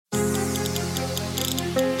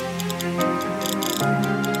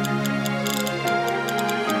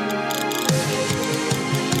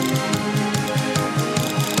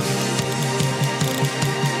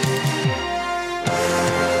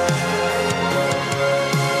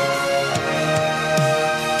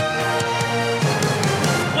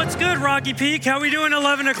Rocky Peak, how we doing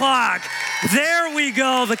 11 o'clock? There we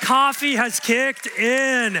go. The coffee has kicked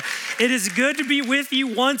in. It is good to be with you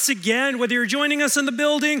once again, whether you're joining us in the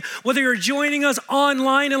building, whether you're joining us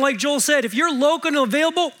online. And like Joel said, if you're local and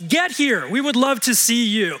available, get here. We would love to see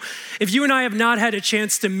you. If you and I have not had a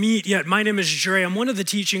chance to meet yet, my name is Dre. I'm one of the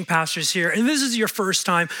teaching pastors here, and this is your first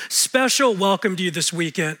time. Special welcome to you this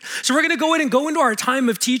weekend. So we're going to go in and go into our time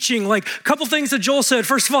of teaching. Like a couple things that Joel said.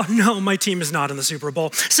 First of all, no, my team is not in the Super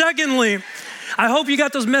Bowl. Secondly, I hope you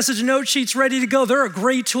got those message note sheets ready to go. They're a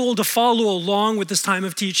great tool to follow along with this time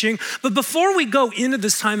of teaching. But before we go into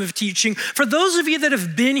this time of teaching, for those of you that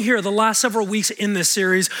have been here the last several weeks in this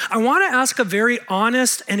series, I want to ask a very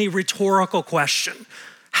honest and a rhetorical question.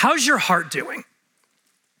 How's your heart doing?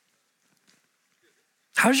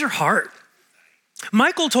 How's your heart?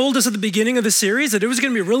 Michael told us at the beginning of the series that it was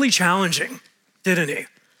going to be really challenging, didn't he?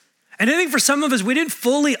 And I think for some of us, we didn't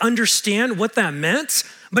fully understand what that meant.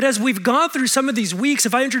 But as we've gone through some of these weeks,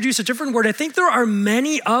 if I introduce a different word, I think there are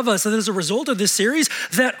many of us that as a result of this series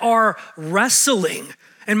that are wrestling,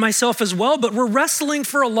 and myself as well, but we're wrestling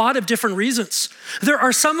for a lot of different reasons. There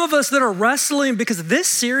are some of us that are wrestling because this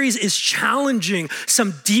series is challenging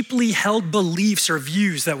some deeply held beliefs or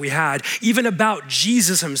views that we had, even about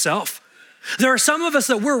Jesus himself. There are some of us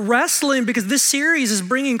that we're wrestling because this series is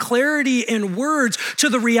bringing clarity and words to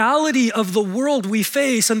the reality of the world we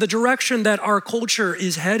face and the direction that our culture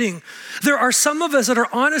is heading. There are some of us that are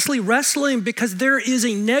honestly wrestling because there is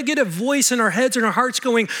a negative voice in our heads and our hearts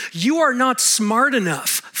going, you are not smart enough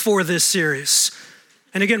for this series.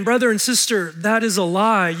 And again, brother and sister, that is a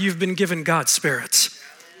lie. You've been given God's Spirit.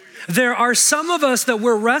 There are some of us that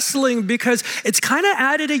we're wrestling because it's kind of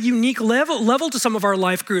added a unique level to some of our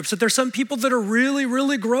life groups, that there's some people that are really,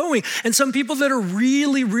 really growing and some people that are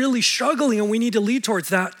really, really struggling, and we need to lead towards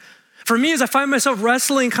that. For me, as I find myself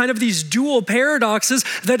wrestling kind of these dual paradoxes,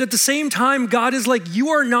 that at the same time, God is like, you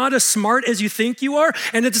are not as smart as you think you are.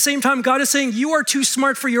 And at the same time, God is saying, you are too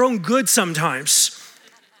smart for your own good sometimes.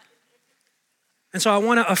 And so I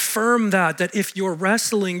want to affirm that if you're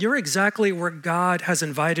wrestling, you're exactly where God has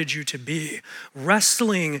invited you to be.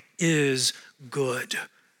 Wrestling is good.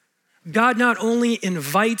 God not only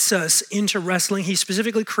invites us into wrestling, he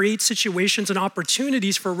specifically creates situations and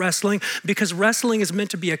opportunities for wrestling because wrestling is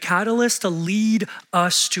meant to be a catalyst to lead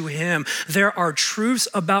us to him. There are truths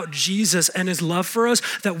about Jesus and his love for us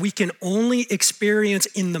that we can only experience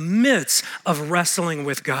in the midst of wrestling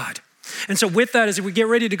with God. And so with that, as we get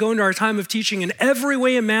ready to go into our time of teaching in every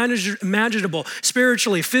way imaginable,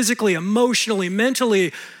 spiritually, physically, emotionally,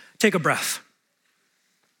 mentally, take a breath.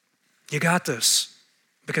 You got this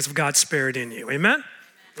because of God's Spirit in you. Amen?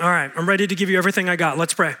 All right, I'm ready to give you everything I got.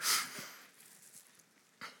 Let's pray.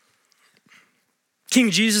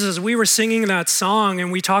 King Jesus, as we were singing that song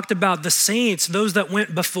and we talked about the saints, those that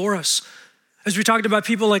went before us, as we talked about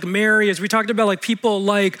people like Mary, as we talked about like people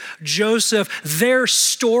like Joseph, their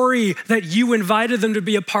story that you invited them to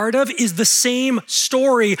be a part of is the same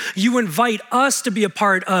story you invite us to be a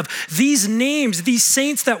part of. These names, these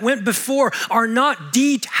saints that went before are not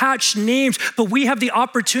detached names, but we have the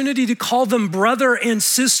opportunity to call them brother and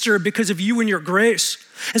sister because of you and your grace.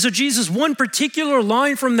 And so Jesus, one particular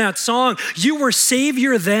line from that song, you were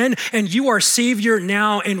Savior then and you are Savior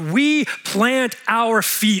now, and we plant our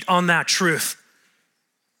feet on that truth.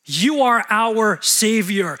 You are our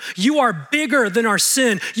Savior. You are bigger than our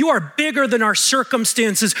sin. You are bigger than our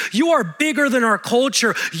circumstances. You are bigger than our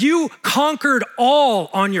culture. You conquered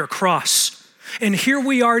all on your cross. And here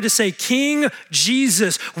we are to say, King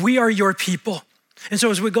Jesus, we are your people. And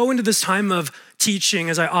so as we go into this time of teaching,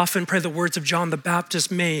 as I often pray the words of John the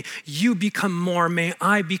Baptist, may you become more, may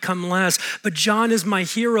I become less. But John is my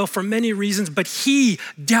hero for many reasons, but he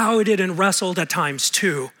doubted and wrestled at times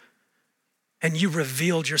too. And you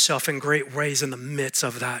revealed yourself in great ways in the midst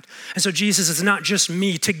of that. And so Jesus, it's not just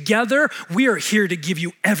me. Together, we are here to give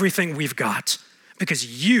you everything we've got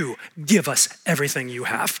because you give us everything you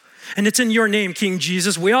have. And it's in your name, King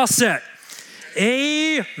Jesus. We all said,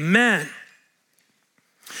 amen.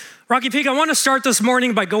 Rocky Peak, I want to start this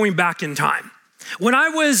morning by going back in time. When I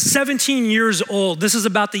was 17 years old, this is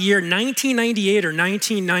about the year 1998 or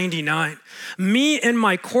 1999, me and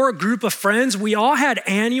my core group of friends, we all had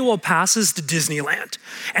annual passes to Disneyland.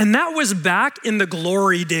 And that was back in the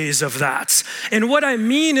glory days of that. And what I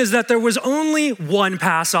mean is that there was only one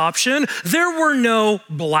pass option. There were no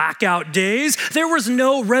blackout days. There was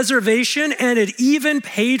no reservation, and it even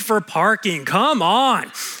paid for parking. Come on.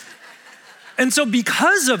 And so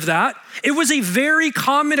because of that, it was a very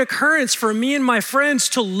common occurrence for me and my friends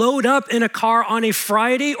to load up in a car on a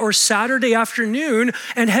Friday or Saturday afternoon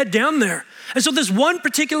and head down there. And so this one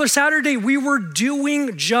particular Saturday, we were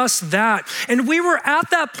doing just that. And we were at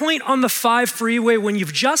that point on the 5 freeway when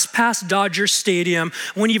you've just passed Dodger Stadium,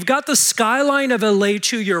 when you've got the skyline of LA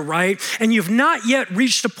to your right, and you've not yet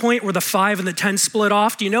reached a point where the 5 and the 10 split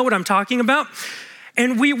off. Do you know what I'm talking about?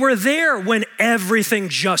 And we were there when everything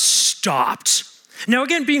just stopped. Now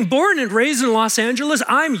again, being born and raised in Los Angeles,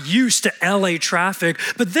 I'm used to LA traffic,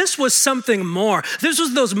 but this was something more. This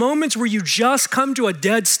was those moments where you just come to a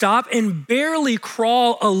dead stop and barely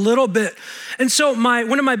crawl a little bit. And so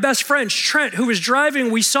one of my best friends, Trent, who was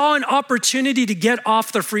driving, we saw an opportunity to get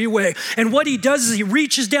off the freeway. And what he does is he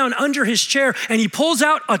reaches down under his chair and he pulls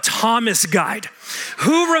out a Thomas Guide.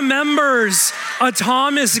 Who remembers a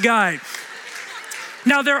Thomas Guide?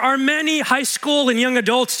 Now, there are many high school and young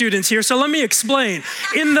adult students here, so let me explain.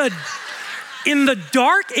 In the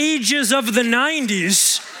dark ages of the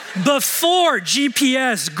 90s, before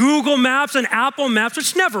GPS, Google Maps, and Apple Maps,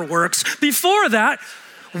 which never works, before that,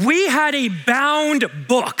 we had a bound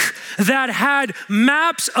book that had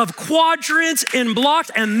maps of quadrants and blocks,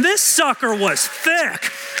 and this sucker was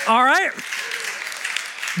thick, all right?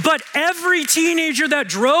 But every teenager that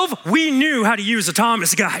drove, we knew how to use a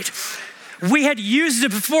Thomas Guide. We had used it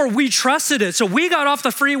before, we trusted it. So we got off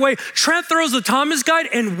the freeway, Trent throws the Thomas Guide,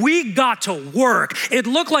 and we got to work. It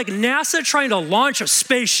looked like NASA trying to launch a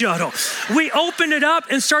space shuttle. We opened it up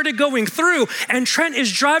and started going through, and Trent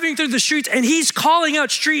is driving through the streets and he's calling out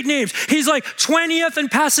street names. He's like 20th and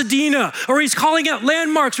Pasadena, or he's calling out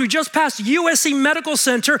landmarks. We just passed USC Medical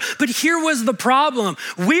Center, but here was the problem.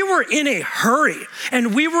 We were in a hurry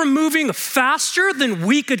and we were moving faster than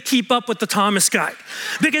we could keep up with the Thomas Guide.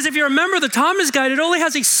 Because if you remember the Thomas Guide, it only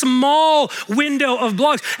has a small window of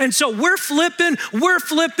blocks. And so we're flipping,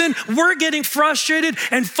 we're getting frustrated.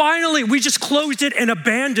 And finally, we just closed it and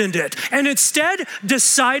abandoned it. And instead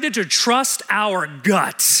decided to trust our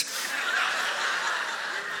guts.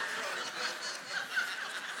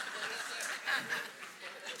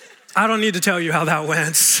 I don't need to tell you how that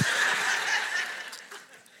went.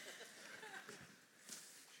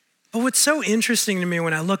 But what's so interesting to me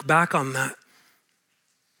when I look back on that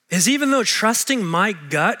is even though trusting my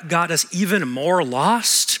gut got us even more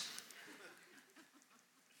lost,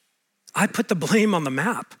 I put the blame on the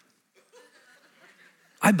map.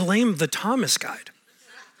 I blamed the Thomas Guide.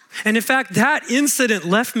 And in fact, that incident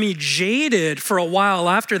left me jaded for a while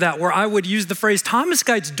after that, where I would use the phrase, Thomas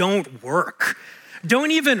Guides don't work.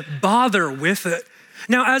 Don't even bother with it.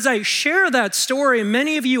 Now, as I share that story,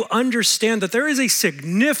 many of you understand that there is a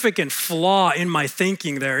significant flaw in my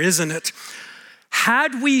thinking there, isn't it?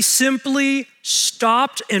 Had we simply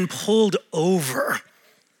stopped and pulled over,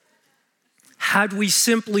 had we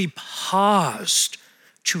simply paused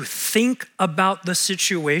to think about the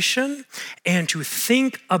situation and to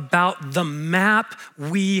think about the map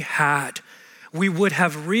we had, we would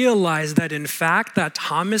have realized that in fact, that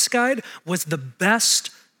Thomas Guide was the best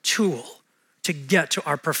tool to get to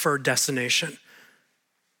our preferred destination.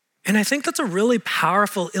 And I think that's a really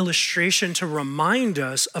powerful illustration to remind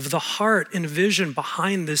us of the heart and vision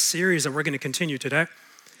behind this series that we're going to continue today.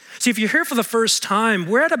 See, if you're here for the first time,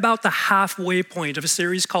 we're at about the halfway point of a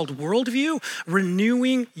series called Worldview,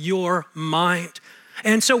 Renewing Your Mind.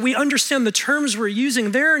 And so we understand the terms we're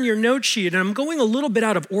using there in your note sheet, and I'm going a little bit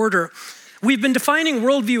out of order. We've been defining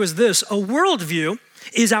worldview as this. A worldview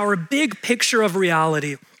is our big picture of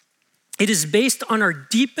reality. It is based on our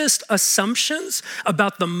deepest assumptions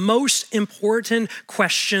about the most important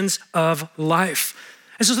questions of life.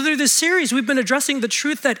 And so through this series, we've been addressing the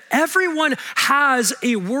truth that everyone has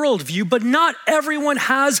a worldview, but not everyone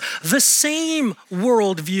has the same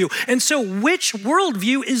worldview. And so which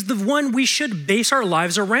worldview is the one we should base our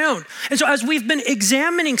lives around? And so as we've been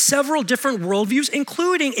examining several different worldviews,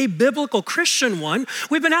 including a biblical Christian one,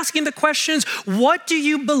 we've been asking the questions, what do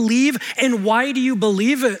you believe and why do you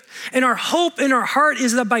believe it? And our hope in our heart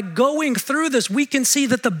is that by going through this, we can see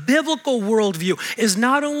that the biblical worldview is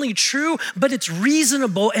not only true, but it's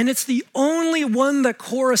reasonable. And it's the only one that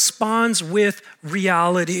corresponds with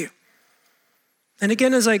reality. And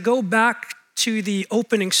again, as I go back to the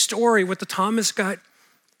opening story with the Thomas Guide,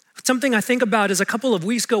 something I think about is a couple of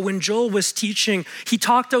weeks ago when Joel was teaching, he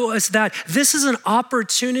talked to us that this is an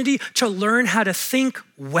opportunity to learn how to think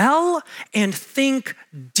well and think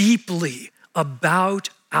deeply about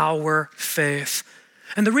our faith.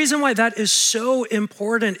 And the reason why that is so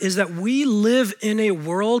important is that we live in a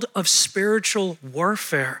world of spiritual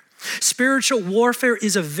warfare. Spiritual warfare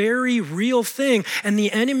is a very real thing, and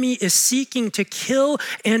the enemy is seeking to kill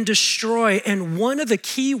and destroy. And one of the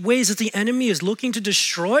key ways that the enemy is looking to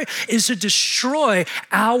destroy is to destroy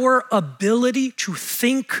our ability to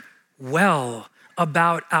think well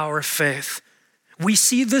about our faith. We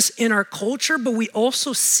see this in our culture, but we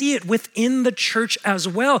also see it within the church as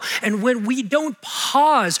well. And when we don't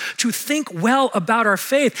pause to think well about our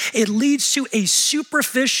faith, it leads to a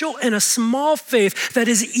superficial and a small faith that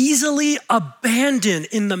is easily abandoned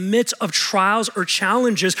in the midst of trials or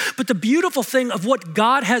challenges. But the beautiful thing of what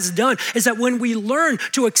God has done is that when we learn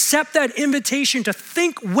to accept that invitation to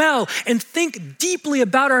think well and think deeply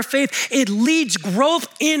about our faith, it leads growth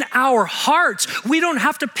in our hearts. We don't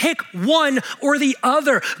have to pick one or the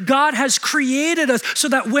other. God has created us so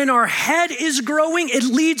that when our head is growing, it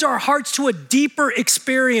leads our hearts to a deeper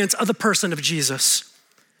experience of the person of Jesus.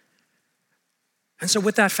 And so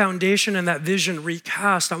with that foundation and that vision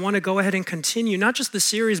recast, I want to go ahead and continue, not just the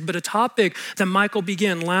series, but a topic that Michael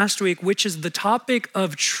began last week, which is the topic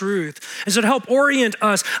of truth. And so to help orient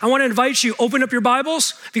us, I want to invite you, open up your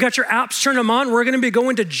Bibles. If you got your apps, turn them on. We're going to be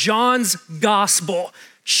going to John's Gospel,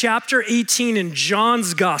 chapter 18 in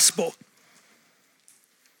John's Gospel.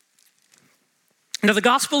 Now, the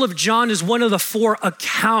Gospel of John is one of the four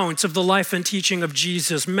accounts of the life and teaching of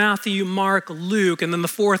Jesus: Matthew, Mark, Luke, and then the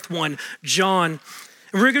fourth one, John.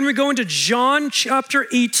 And we're going to be going to John chapter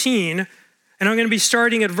 18, and I'm going to be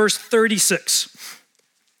starting at verse 36.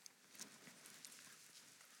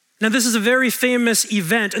 Now, this is a very famous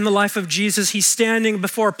event in the life of Jesus. He's standing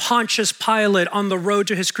before Pontius Pilate on the road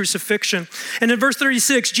to his crucifixion. And in verse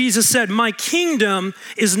 36, Jesus said, "My kingdom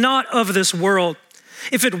is not of this world.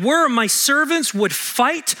 If it were, my servants would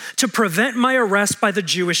fight to prevent my arrest by the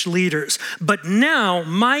Jewish leaders. But now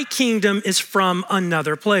my kingdom is from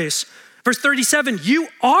another place." Verse 37, "You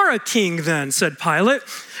are a king then," said Pilate.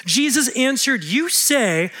 Jesus answered, "You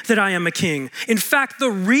say that I am a king. In fact, the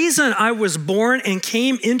reason I was born and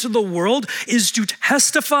came into the world is to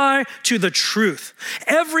testify to the truth.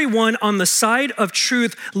 Everyone on the side of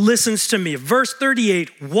truth listens to me." Verse 38,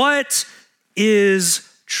 "What is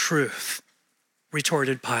truth?"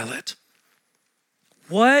 retorted Pilate.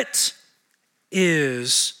 What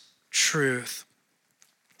is truth?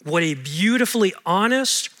 What a beautifully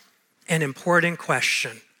honest and important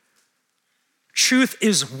question. Truth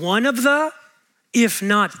is one of the, if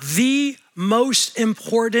not the most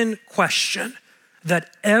important question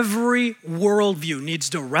that every worldview needs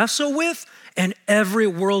to wrestle with and every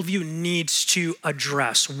worldview needs to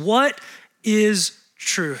address. What is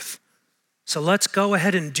truth? So let's go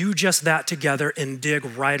ahead and do just that together and dig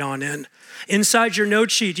right on in. Inside your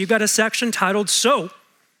note sheet, you've got a section titled, "So,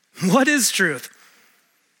 what is truth?"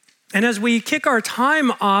 And as we kick our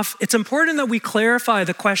time off, it's important that we clarify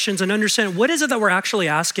the questions and understand what is it that we're actually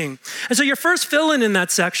asking. And so your first fill-in in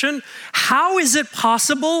that section, how is it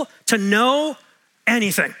possible to know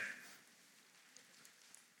anything?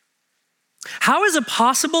 How is it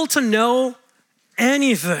possible to know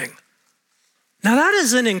anything? Now that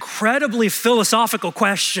is an incredibly philosophical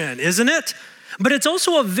question, isn't it? But it's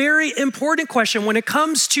also a very important question when it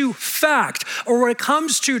comes to fact or when it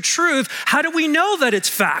comes to truth. How do we know that it's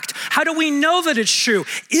fact? How do we know that it's true?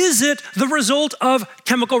 Is it the result of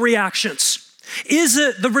chemical reactions? Is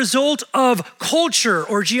it the result of culture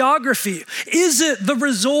or geography? Is it the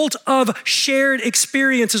result of shared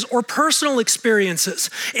experiences or personal experiences?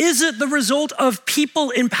 Is it the result of people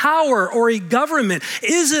in power or a government?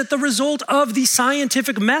 Is it the result of the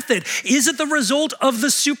scientific method? Is it the result of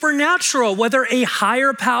the supernatural, whether a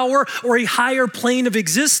higher power or a higher plane of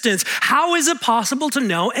existence? How is it possible to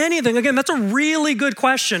know anything? Again, that's a really good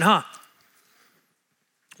question, huh?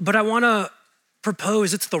 But I want to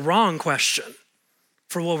propose it's the wrong question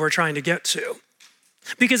for what we're trying to get to.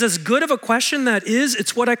 Because as good of a question that is,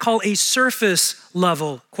 it's what I call a surface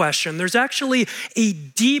level question. There's actually a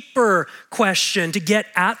deeper question to get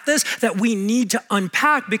at this that we need to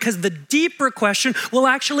unpack, because the deeper question will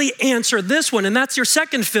actually answer this one. And that's your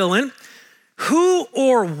second fill-in. Who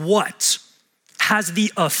or what has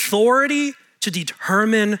the authority to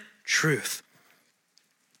determine truth?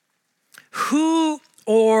 Who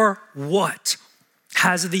or what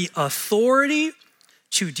has the authority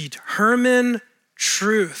to determine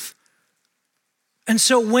truth? And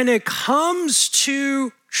so when it comes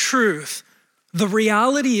to truth, the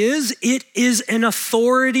reality is it is an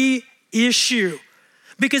authority issue.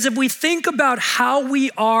 Because if we think about how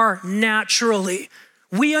we are naturally,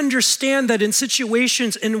 We understand that in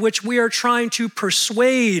situations in which we are trying to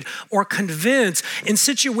persuade or convince, in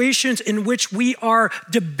situations in which we are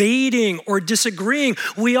debating or disagreeing,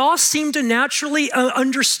 we all seem to naturally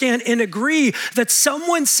understand and agree that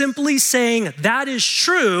someone simply saying that is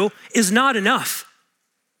true is not enough.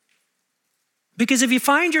 Because if you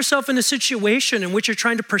find yourself in a situation in which you're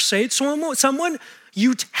trying to persuade someone,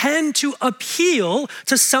 you tend to appeal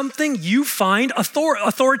to something you find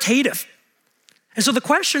authoritative. And so the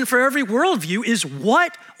question for every worldview is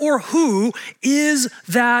what or who is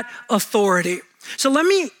that authority? So let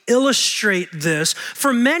me illustrate this.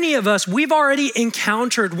 For many of us, we've already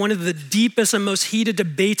encountered one of the deepest and most heated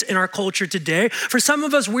debates in our culture today. For some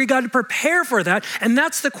of us, we got to prepare for that. And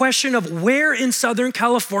that's the question of where in Southern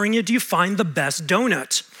California do you find the best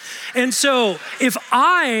donut? And so if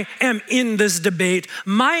I am in this debate,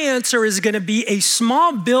 my answer is going to be a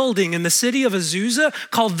small building in the city of Azusa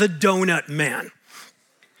called the Donut Man.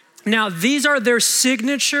 Now, these are their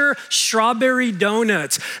signature strawberry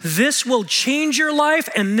donuts. This will change your life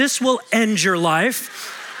and this will end your life.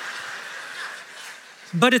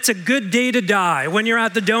 But it's a good day to die when you're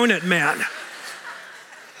at the Donut Man.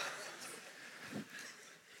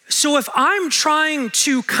 So if I'm trying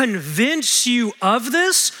to convince you of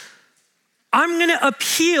this, I'm going to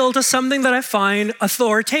appeal to something that I find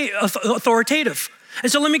authoritative. And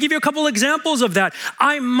so let me give you a couple examples of that.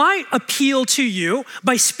 I might appeal to you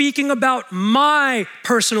by speaking about my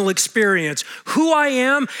personal experience, who I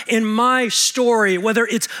am in my story, whether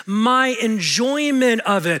it's my enjoyment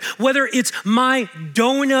of it, whether it's my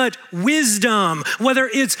donut wisdom, whether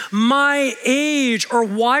it's my age, or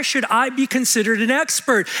why should I be considered an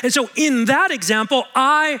expert? And so in that example,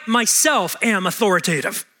 I myself am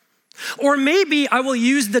authoritative. Or maybe I will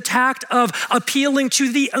use the tact of appealing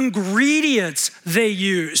to the ingredients they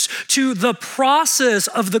use, to the process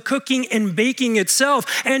of the cooking and baking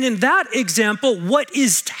itself. And in that example, what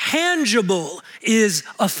is tangible is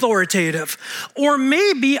authoritative. Or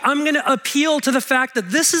maybe I'm going to appeal to the fact that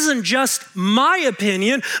this isn't just my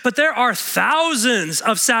opinion, but there are thousands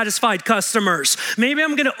of satisfied customers. Maybe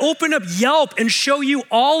I'm going to open up Yelp and show you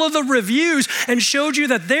all of the reviews and showed you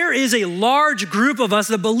that there is a large group of us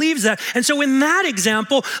that believes that. And so in that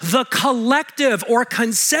example, the collective or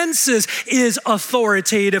consensus is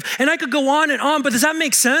authoritative. And I could go on, but does that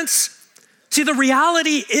make sense? See, the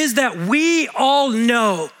reality is that we all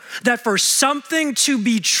know that for something to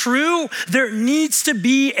be true, there needs to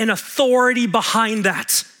be an authority behind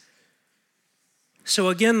that. So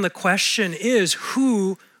again, the question is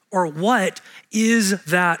who or what is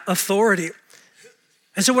that authority?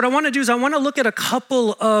 And so what I want to do is I want to look at a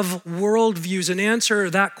couple of worldviews and answer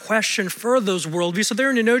that question for those worldviews. So there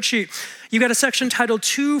in your note sheet, you got a section titled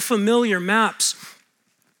Two Familiar Maps.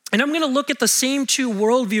 And I'm going to look at the same two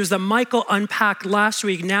worldviews that Michael unpacked last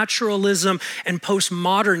week, naturalism and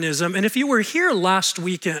postmodernism. And if you were here last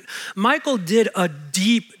weekend, Michael did a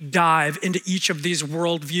deep dive into each of these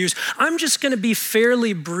worldviews. I'm just going to be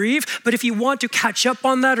fairly brief, but if you want to catch up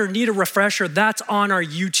on that or need a refresher, that's on our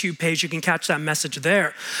YouTube page. You can catch that message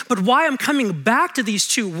there. But why I'm coming back to these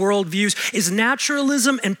two worldviews is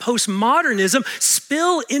naturalism and postmodernism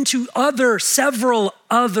spill into several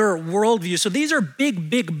other worldviews. So these are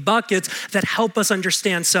big buckets that help us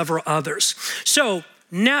understand several others. So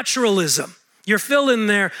naturalism, you're fill in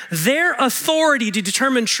there. Their authority to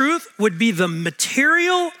determine truth would be the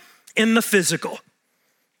material and the physical.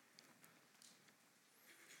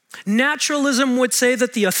 Naturalism would say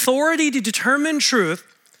that the authority to determine truth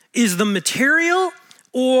is the material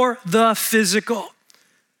or the physical.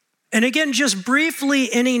 And again, just briefly,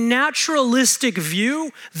 in a naturalistic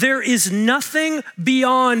view, there is nothing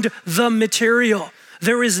beyond the material.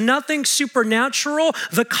 There is nothing supernatural.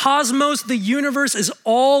 The cosmos, the universe is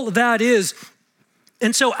all that is.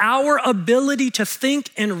 And so our ability to think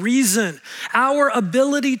and reason, our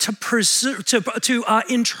ability to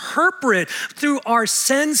interpret through our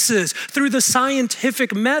senses, through the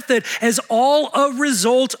scientific method, is all a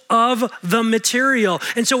result of the material.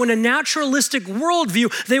 And so in a naturalistic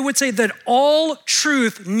worldview, they would say that all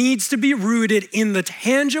truth needs to be rooted in the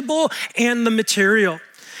tangible and the material.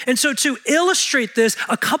 And so to illustrate this,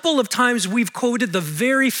 a couple of times we've quoted the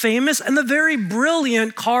very famous and the very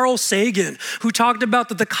brilliant Carl Sagan, who talked about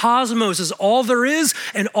that the cosmos is all there is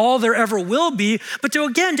and all there ever will be. But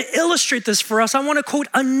to illustrate this for us, I want to quote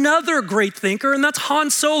another great thinker, and that's Han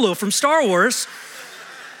Solo from Star Wars.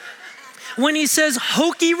 When he says,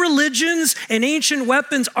 hokey religions and ancient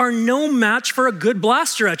weapons are no match for a good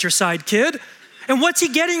blaster at your side, kid. And what's he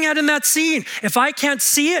getting at in that scene? If I can't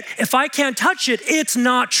see it, if I can't touch it, it's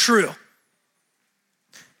not true.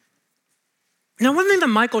 Now, one thing that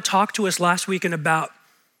Michael talked to us last weekend about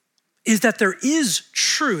is that there is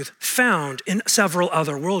truth found in several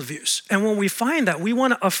other worldviews. And when we find that, we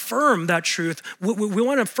want to affirm that truth. We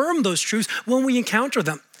want to affirm those truths when we encounter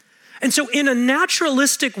them. And so in a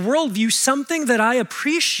naturalistic worldview, something that I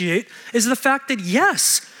appreciate is the fact that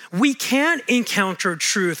yes, we can encounter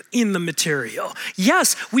truth in the material.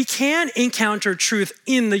 Yes, we can encounter truth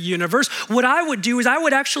in the universe. What I would do is I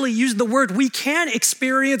would actually use the word we can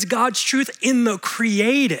experience God's truth in the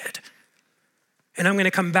created. And I'm going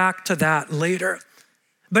to come back to that later.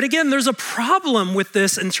 But again, there's a problem with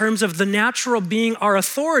this in terms of the natural being our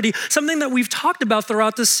authority. Something that we've talked about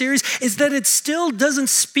throughout this series is that it still doesn't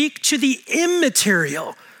speak to the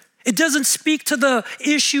immaterial. It doesn't speak to the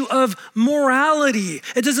issue of morality.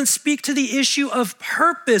 It doesn't speak to the issue of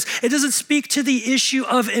purpose. It doesn't speak to the issue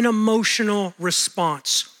of an emotional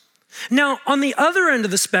response. Now, on the other end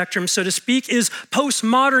of the spectrum, so to speak, is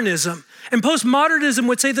postmodernism. And postmodernism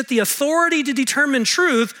would say that the authority to determine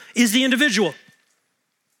truth is the individual.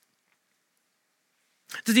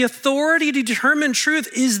 That the authority to determine truth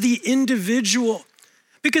is the individual.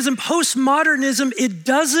 Because in postmodernism, it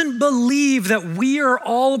doesn't believe that we are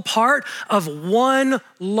all a part of one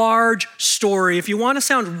large story. If you want to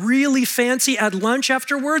sound really fancy at lunch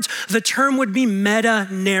afterwards, the term would be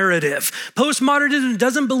meta-narrative. Postmodernism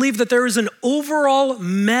doesn't believe that there is an overall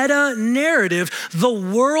meta-narrative. The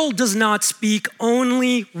world does not speak,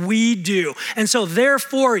 only we do. And so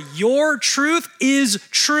therefore, your truth is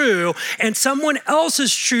true, and someone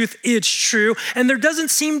else's truth is true, and there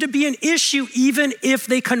doesn't seem to be an issue even if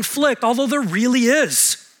they conflict, although there really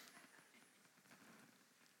is.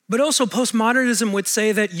 But also postmodernism would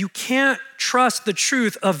say that you can't trust the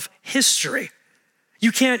truth of history.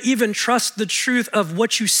 You can't even trust the truth of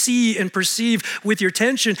what you see and perceive with your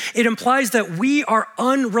attention. It implies that we are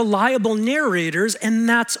unreliable narrators, and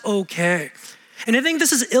that's okay. And I think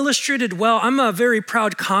this is illustrated well. I'm a very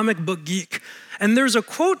proud comic book geek. And there's a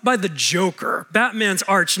quote by the Joker, Batman's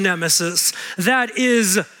arch nemesis,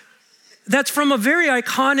 that's from a very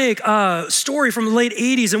iconic story from the late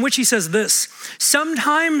 80s in which he says this: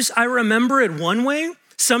 sometimes I remember it one way,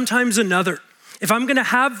 sometimes another. If I'm gonna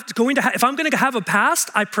have a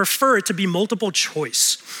past, I prefer it to be multiple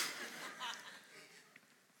choice.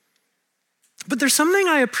 But there's something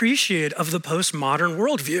I appreciate of the postmodern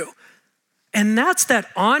worldview. And that's that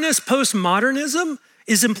honest postmodernism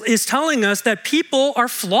is telling us that people are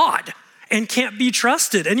flawed and can't be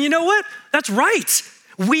trusted. And you know what? That's right.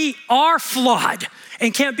 We are flawed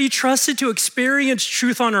and can't be trusted to experience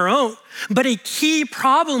truth on our own. But a key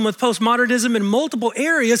problem with postmodernism in multiple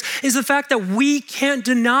areas is the fact that we can't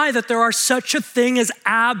deny that there are such a thing as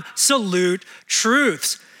absolute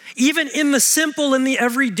truths. Even in the simple, in the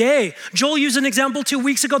everyday. Joel used an example 2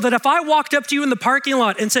 weeks ago that if I walked up to you in the parking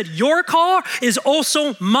lot and said, your car is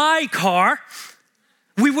also my car,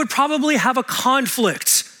 we would probably have a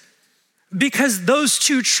conflict because those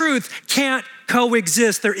two truths can't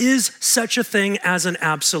coexist. There is such a thing as an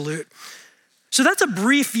absolute. So that's a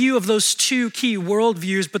brief view of those two key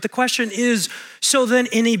worldviews, but the question is, so then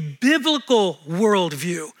in a biblical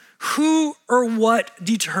worldview, who or what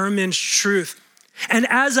determines truth? And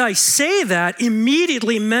as I say that,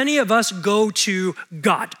 immediately many of us go to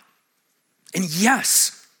God. And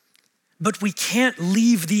yes, but we can't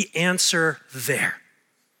leave the answer there.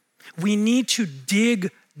 We need to dig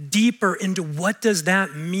deeper into what does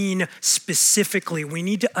that mean specifically. We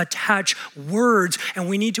need to attach words and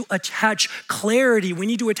we need to attach clarity. We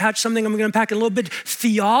need to attach something, I'm going to unpack a little bit,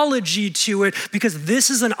 theology to it, because this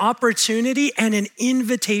is an opportunity and an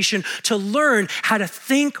invitation to learn how to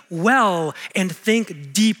think well and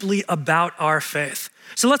think deeply about our faith.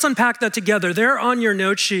 So let's unpack that together. There on your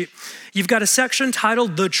note sheet, you've got a section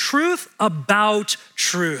titled The Truth About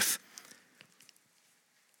Truth.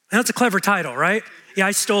 And that's a clever title, right? Yeah,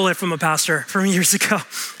 I stole it from a pastor from years ago.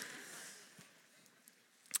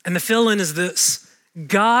 And the fill-in is this: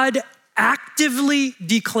 God actively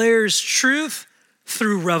declares truth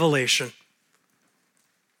through revelation.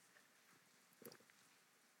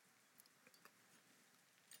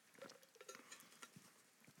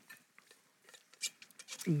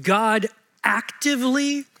 God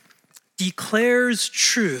actively declares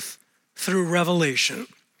truth through revelation.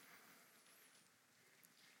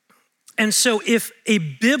 And so if a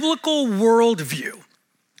biblical worldview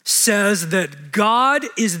says that God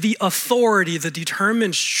is the authority that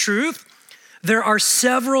determines truth, there are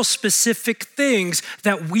several specific things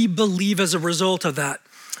that we believe as a result of that.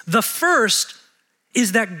 The first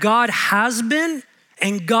is that God has been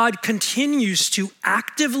and God continues to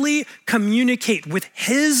actively communicate with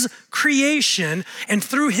his creation and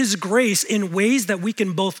through his grace in ways that we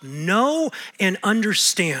can both know and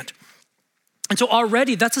understand. And so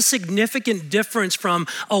already that's a significant difference from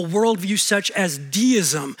a worldview such as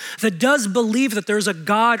deism that does believe that there's a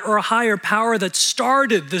God or a higher power that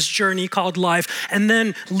started this journey called life and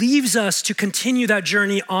then leaves us to continue that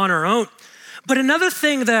journey on our own. But another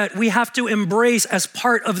thing that we have to embrace as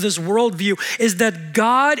part of this worldview is that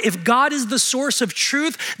if God is the source of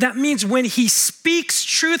truth, that means when he speaks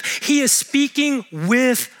truth, he is speaking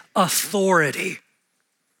with authority.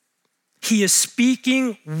 He is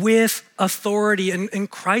speaking with authority. And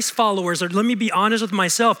Christ followers, or let me be honest with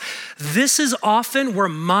myself, this is often where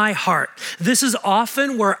this is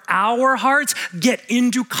often where our hearts get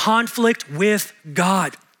into conflict with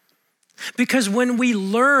God. Because when we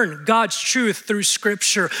learn God's truth through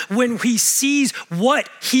scripture, when we see what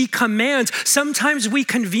he commands, sometimes we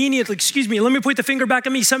conveniently, let me point the finger back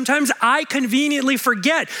at me. Sometimes I conveniently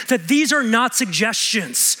forget that these are not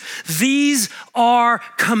suggestions. These are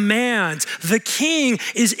commands. The king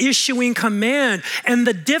is issuing command. And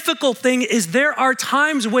the difficult thing is there are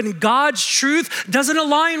times when God's truth doesn't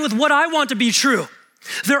align with what I want to be true.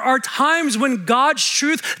 There are times when God's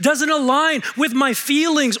truth doesn't align with my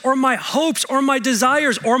feelings or my hopes or my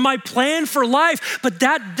desires or my plan for life, but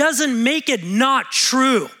that doesn't make it not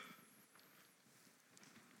true.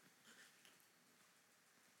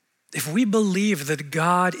 If we believe that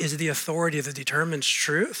God is the authority that determines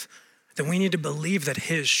truth, then we need to believe that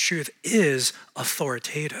his truth is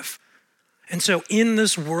authoritative. And so in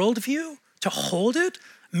this worldview, to hold it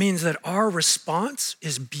means that our response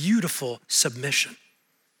is beautiful submission.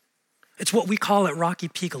 It's what we call at Rocky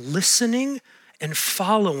Peak listening and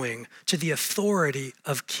following to the authority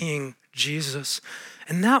of King Jesus.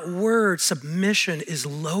 And that word submission is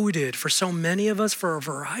loaded for so many of us for a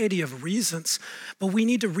variety of reasons, but we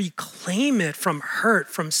need to reclaim it from hurt,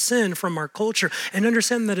 from sin, from our culture, and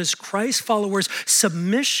understand that as Christ followers,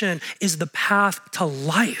 submission is the path to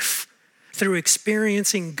life. Through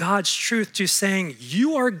experiencing God's truth to saying,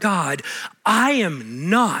 you are God, I am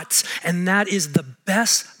not, and that is the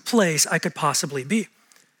best place I could possibly be.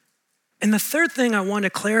 And the third thing I want to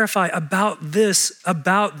clarify about this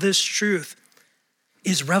truth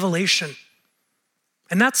is revelation.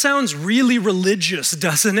 And that sounds really religious,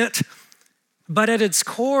 doesn't it? But at its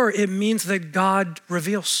core, it means that God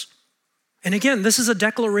reveals. And again, this is a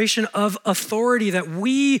declaration of authority that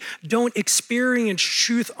we don't experience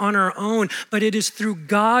truth on our own, but it is through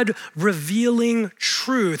God revealing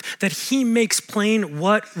truth that he makes plain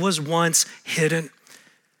what was once hidden.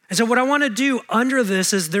 And so what I want to do under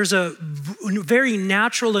this is there's a very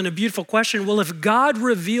natural and a beautiful question. Well, if God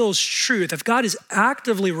reveals truth, if God is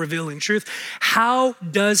actively revealing truth, how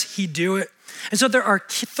does he do it? And so there are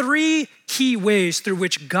three key ways through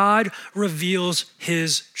which God reveals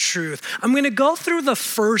his truth. I'm going to go through the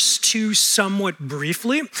first two somewhat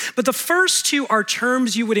briefly, but the first two are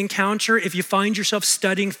terms you would encounter if you find yourself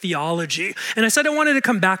studying theology. And I said I wanted to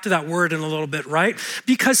come back to that word in a little bit, right?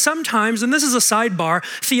 Because sometimes, and this is a sidebar,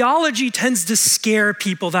 theology tends to scare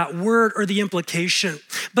people, that word or the implication.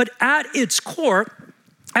 But at its core,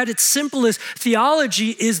 at its simplest,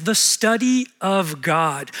 theology is the study of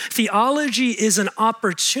God. Theology is an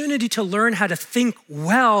opportunity to learn how to think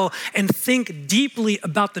well and think deeply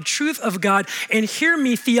about the truth of God. And hear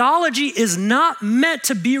me, theology is not meant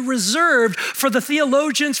to be reserved for the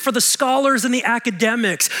theologians, for the scholars, and the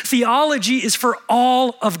academics. Theology is for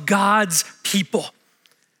all of God's people.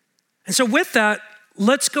 And so with that,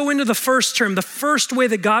 let's go into the first term. The first way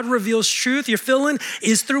that God reveals truth, you're feeling,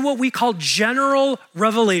 is through what we call general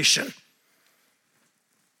revelation.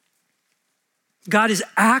 God is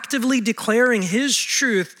actively declaring his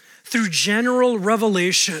truth through general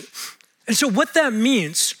revelation. And so what that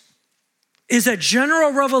means is that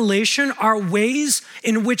general revelation are ways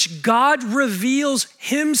in which God reveals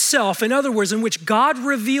himself. In other words, in which God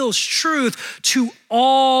reveals truth to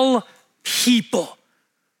all people.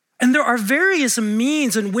 And there are various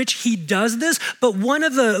means in which he does this, but one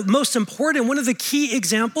of the most important, one of the key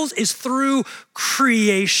examples is through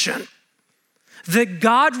creation. That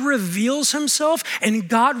God reveals himself and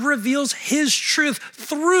God reveals his truth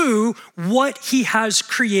through what he has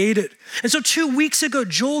created. And so 2 weeks ago,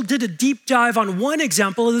 Joel did a deep dive on one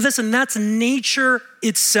example of this, and that's nature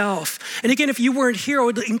itself. And again, if you weren't here, I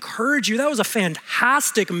would encourage you. That was a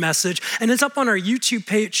fantastic message, and it's up on our YouTube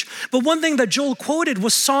page. But one thing that Joel quoted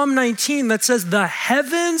was Psalm 19 that says, "The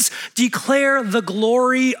heavens declare the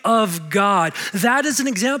glory of God." That is an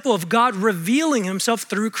example of God revealing himself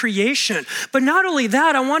through creation. But not only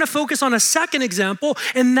that, I want to focus on a second example,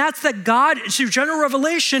 and that's that God, through general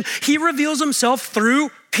revelation, he reveals himself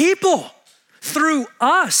through people, through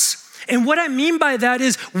us. And what I mean by that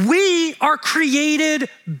is we are created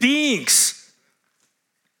beings.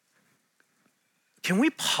 Can we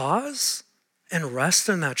pause and rest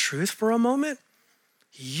in that truth for a moment?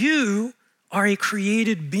 You are a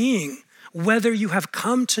created being, whether you have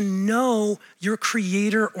come to know your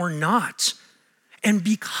creator or not. And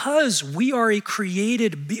because we are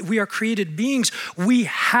created beings, we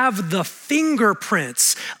have the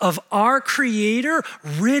fingerprints of our creator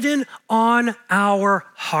written on our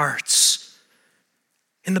hearts.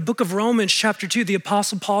 In the book of Romans, chapter 2, the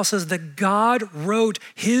Apostle Paul says that God wrote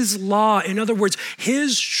his law, in other words,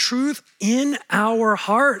 his truth in our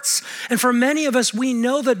hearts. And for many of us, we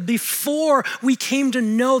know that before we came to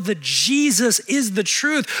know that Jesus is the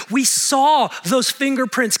truth, we saw those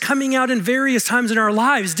fingerprints coming out in various times in our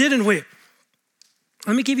lives, didn't we?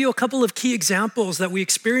 Let me give you a couple of key examples that we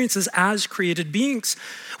experience as created beings.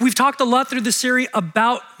 We've talked a lot through the series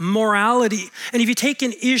about morality. And if you take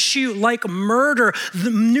an issue like murder, the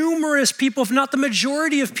numerous people, if not the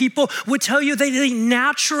majority of people, would tell you that they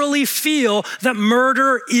naturally feel that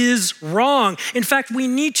murder is wrong. In fact, we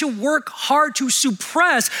need to work hard to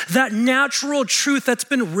suppress that natural truth that's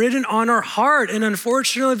been written on our heart. And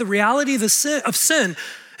unfortunately, the reality of sin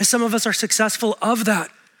is some of us are successful of that.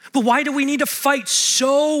 But why do we need to fight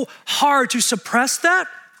so hard to suppress that?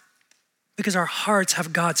 Because our hearts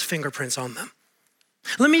have God's fingerprints on them.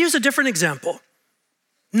 Let me use a different example.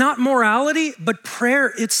 Not morality, but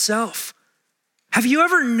prayer itself. Have you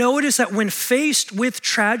ever noticed that when faced with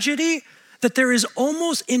tragedy, that there is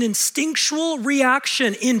almost an instinctual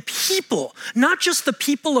reaction in people, not just the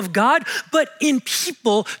people of God, but in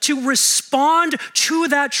people to respond to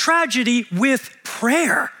that tragedy with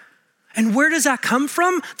prayer? And where does that come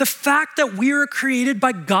from? The fact that we are created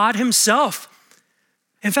by God himself.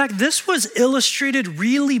 In fact, this was illustrated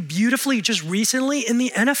really beautifully just recently in the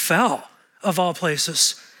NFL, of all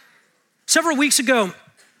places. Several weeks ago,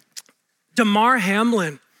 Damar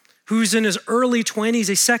Hamlin, who's in his early 20s,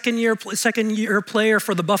 a second year player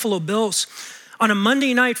for the Buffalo Bills, on a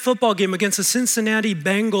Monday night football game against the Cincinnati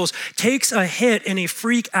Bengals, takes a hit in a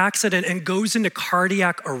freak accident and goes into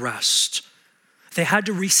cardiac arrest. They had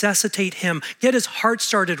to resuscitate him, get his heart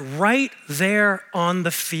started right there on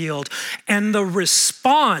the field. And the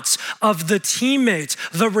response of the teammates,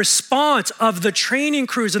 the response of the training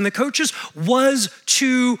crews and the coaches was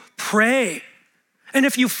to pray. And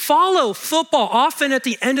if you follow football, often at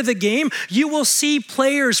the end of the game, you will see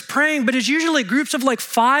players praying, but it's usually groups of like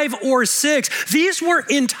 5 or 6. These were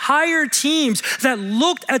entire teams that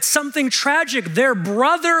looked at something tragic, their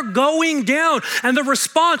brother going down. And the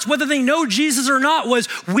response, whether they know Jesus or not, was,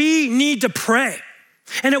 we need to pray.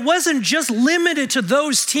 And it wasn't just limited to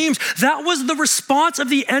those teams. That was the response of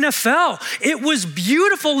the NFL. It was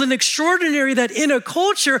beautiful and extraordinary that in a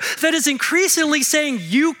culture that is increasingly saying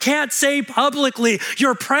you can't say publicly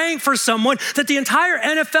you're praying for someone, that the entire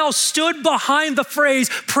NFL stood behind the phrase,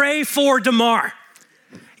 pray for Damar.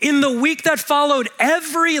 In the week that followed,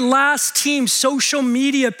 every last team's social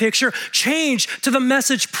media picture changed to the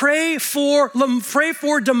message, pray for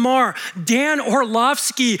Damar. Dan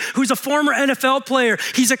Orlovsky, who's a former NFL player,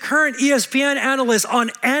 he's a current ESPN analyst on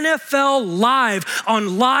NFL Live,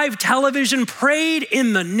 on live television, prayed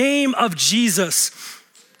in the name of Jesus.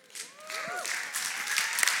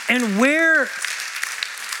 And where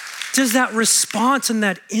does that response and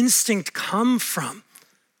that instinct come from?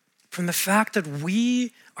 From the fact that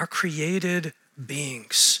we are created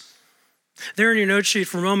beings. There in your note sheet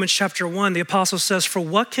from Romans chapter 1, the apostle says, for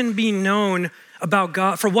what can be known about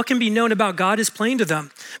God is plain to them,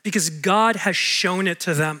 because God has shown it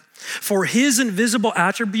to them. For his invisible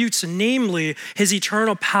attributes, namely his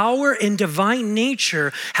eternal power and divine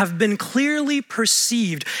nature, have been clearly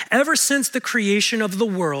perceived ever since the creation of the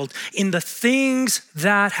world in the things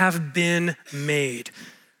that have been made.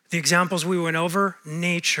 The examples we went over,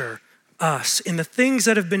 nature, us, in the things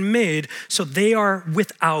that have been made, so they are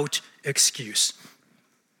without excuse.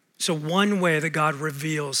 So one way that God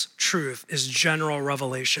reveals truth is general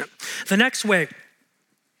revelation. The next way,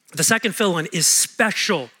 the second fill-in, is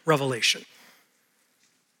special revelation.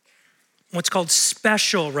 What's called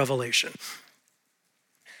special revelation.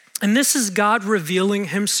 And this is God revealing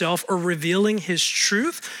himself or revealing his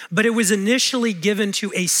truth, but it was initially given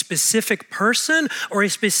to a specific person or a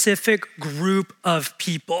specific group of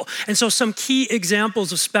people. And so some key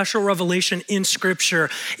examples of special revelation in scripture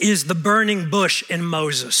is the burning bush in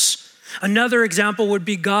Moses. Another example would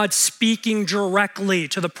be God speaking directly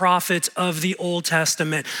to the prophets of the Old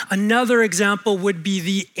Testament. Another example would be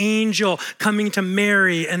the angel coming to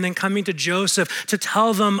Mary and then coming to Joseph to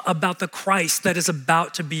tell them about the Christ that is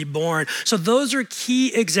about to be born. So those are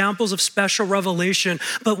key examples of special revelation.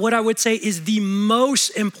 But what I would say is the most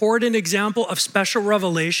important example of special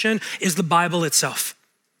revelation is the Bible itself.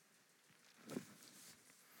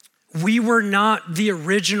 We were not the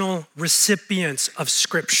original recipients of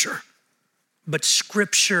Scripture, but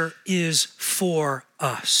Scripture is for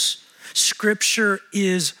us. Scripture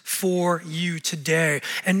is for you today.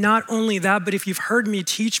 And not only that, but if you've heard me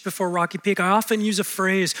teach before Rocky Peak, I often use a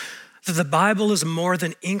phrase that the Bible is more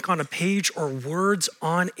than ink on a page or words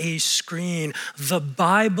on a screen. The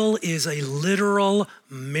Bible is a literal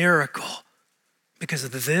miracle because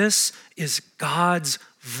this is God's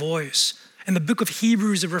voice. In the book of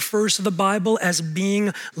Hebrews, it refers to the Bible as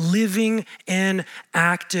being living and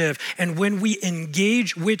active. And when we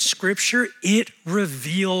engage with Scripture, it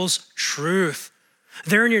reveals truth.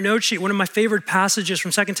 There in your note sheet, one of my favorite passages from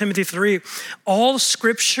 2 Timothy 3, all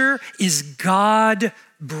Scripture is God-breathed.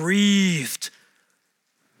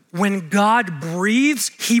 When God breathes,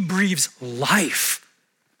 he breathes life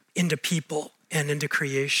into people and into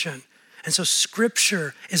creation. And so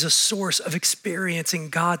Scripture is a source of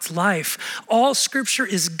experiencing God's life. All Scripture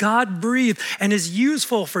is God-breathed and is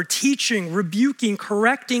useful for teaching, rebuking,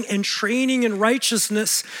 correcting, and training in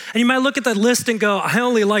righteousness. And you might look at that list and go, I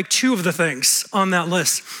only like 2 of the things on that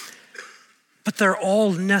list. But they're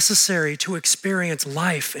all necessary to experience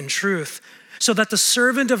life and truth, so that the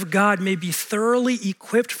servant of God may be thoroughly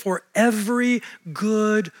equipped for every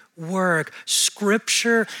good work.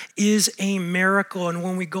 Scripture is a miracle. And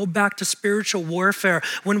when we go back to spiritual warfare,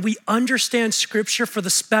 when we understand Scripture for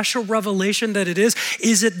the special revelation that it is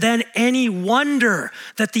it then any wonder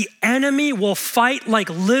that the enemy will fight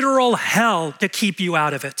like literal hell to keep you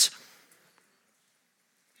out of it?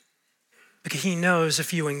 Because he knows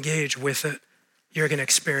if you engage with it, you're going to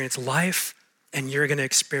experience life and you're going to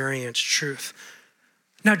experience truth.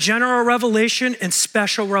 Now, general revelation and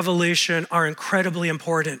special revelation are incredibly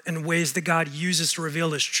important in ways that God uses to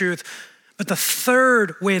reveal his truth. But the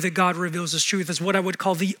third way that God reveals his truth is what I would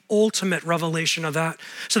call the ultimate revelation of that.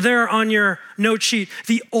 So there on your note sheet,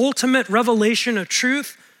 the ultimate revelation of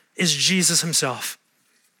truth is Jesus himself.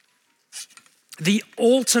 The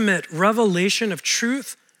ultimate revelation of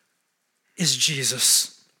truth is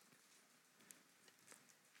Jesus.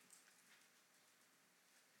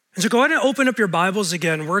 And so go ahead and open up your Bibles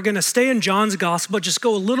again. We're going to stay in John's gospel, just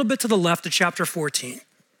go a little bit to the left to chapter 14.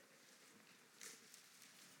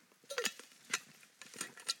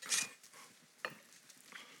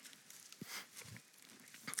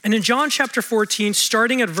 And in John chapter 14,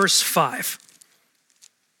 starting at verse 5,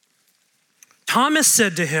 Thomas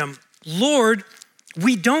said to him, Lord,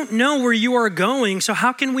 we don't know where you are going, so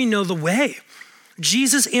how can we know the way?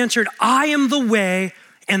 Jesus answered, I am the way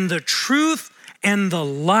and the truth and the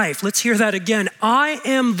life. Let's hear that again. I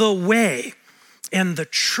am the way and the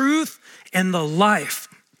truth and the life.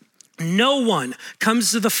 No one comes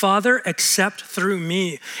to the Father except through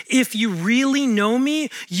me. If you really know me,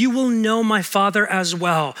 you will know my Father as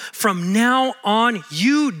well. From now on,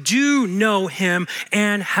 you do know him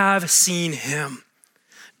and have seen him.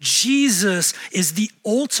 Jesus is the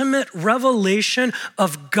ultimate revelation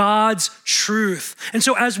of God's truth. And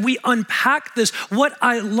so as we unpack this, what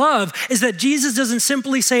I love is that Jesus doesn't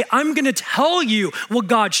simply say, I'm going to tell you what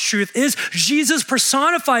God's truth is. Jesus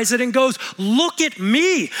personifies it and goes, look at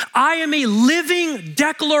me. I am a living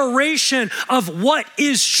declaration of what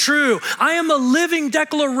is true. I am a living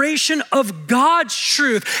declaration of God's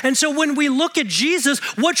truth. And so when we look at Jesus,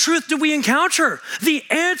 what truth do we encounter? The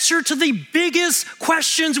answer to the biggest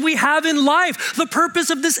questions we have in life, the purpose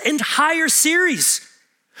of this entire series.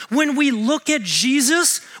 When we look at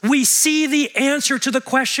Jesus, we see the answer to the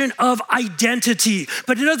question of identity.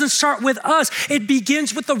 But it doesn't start with us. It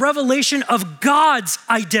begins with the revelation of God's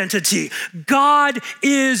identity. God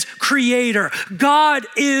is creator. God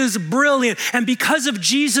is brilliant. And because of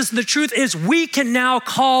Jesus, the truth is we can now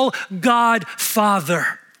call God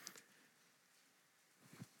Father.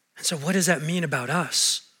 And so what does that mean about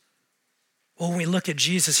us? Well, when we look at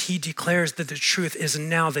Jesus, he declares that the truth is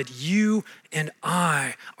now that you and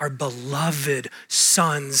I are beloved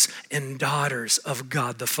sons and daughters of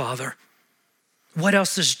God the Father. What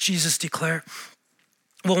else does Jesus declare?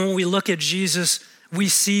 Well, when we look at Jesus, we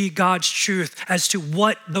see God's truth as to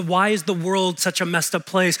why is the world such a messed up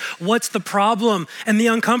place? What's the problem? And the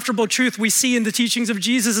uncomfortable truth we see in the teachings of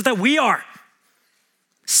Jesus is that we are.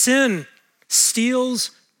 Sin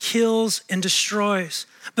steals, kills, and destroys.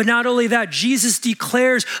 But not only that, Jesus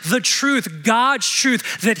declares the truth, God's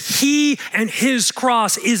truth, that he and his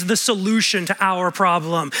cross is the solution to our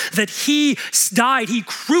problem, that he died, he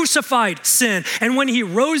crucified sin. And when he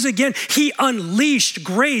rose again, he unleashed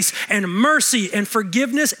grace and mercy and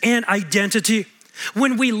forgiveness and identity.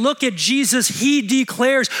 When we look at Jesus, he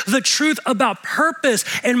declares the truth about purpose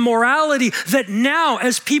and morality, that now,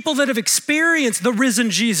 as people that have experienced the risen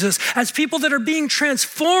Jesus, as people that are being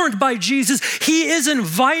transformed by Jesus, he is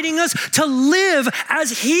inviting us to live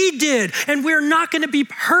as he did. And we're not going to be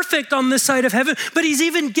perfect on this side of heaven, but he's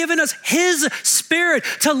even given us his Spirit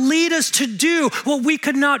to lead us to do what we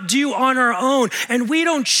could not do on our own. And we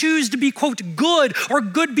don't choose to be, quote, good or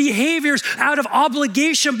good behaviors out of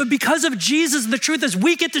obligation, but because of Jesus, the truth is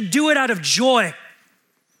we get to do it out of joy.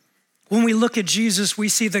 When we look at Jesus, we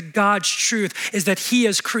see that God's truth is that he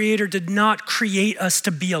as creator did not create us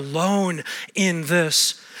to be alone in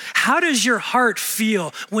this. How does your heart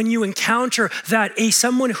feel when you encounter that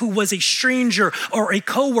someone who was a stranger or a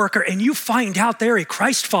coworker and you find out they're a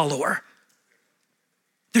Christ follower?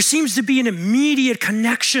 There seems to be an immediate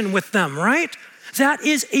connection with them, right? That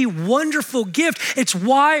is a wonderful gift. It's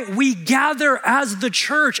why we gather as the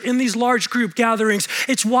church in these large group gatherings.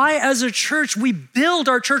 It's why as a church, we build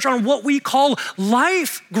our church on what we call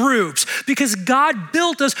life groups, because God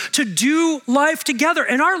built us to do life together.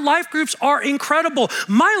 And our life groups are incredible.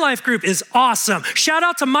 My life group is awesome. Shout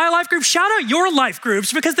out to my life group. Shout out your life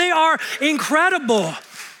groups because they are incredible.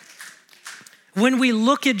 When we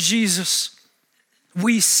look at Jesus,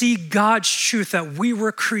 we see God's truth that we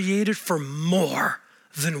were created for more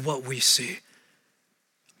than what we see.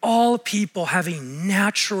 All people have a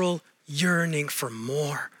natural yearning for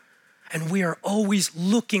more, and we are always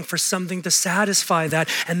looking for something to satisfy that,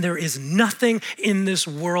 and there is nothing in this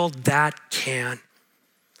world that can.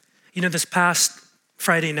 You know, this past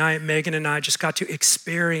Friday night, Megan and I just got to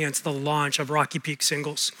experience the launch of Rocky Peak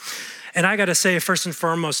Singles. And I gotta say, first and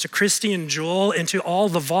foremost, to Christy and Joel and to all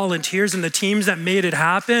the volunteers and the teams that made it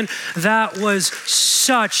happen, that was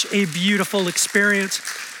such a beautiful experience.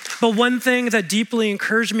 But one thing that deeply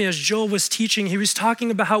encouraged me as Joel was teaching, he was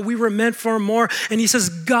talking about how we were meant for more. And he says,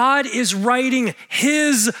 God is writing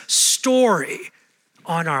his story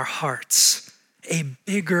on our hearts, a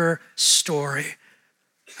bigger story.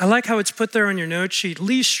 I like how it's put there on your note sheet.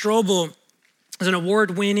 Lee Strobel is an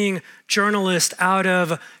award-winning journalist out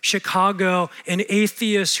of Chicago, an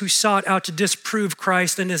atheist who sought out to disprove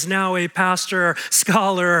Christ and is now a pastor,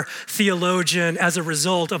 scholar, theologian as a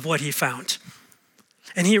result of what he found.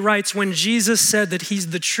 And he writes, when Jesus said that he's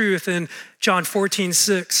the truth in John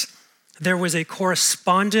 14:6, there was a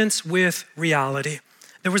correspondence with reality.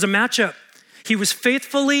 There was a matchup. He was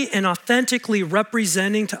faithfully and authentically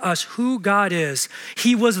representing to us who God is.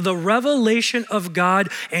 He was the revelation of God,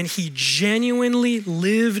 and he genuinely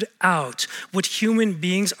lived out what human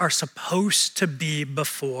beings are supposed to be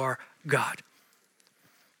before God.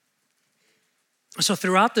 So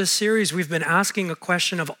throughout this series, we've been asking a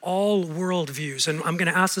question of all worldviews, and I'm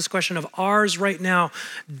gonna ask this question of ours right now.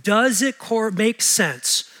 Does it make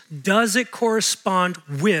sense? Does it correspond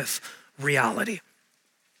with reality?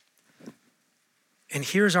 And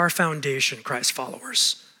here's our foundation, Christ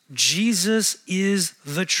followers. Jesus is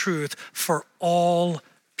the truth for all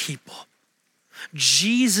people.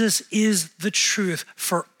 Jesus is the truth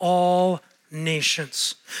for all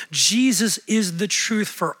nations. Jesus is the truth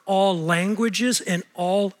for all languages and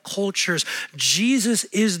all cultures. Jesus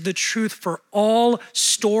is the truth for all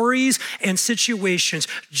stories and situations.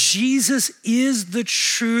 Jesus is the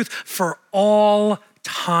truth for all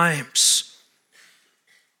times.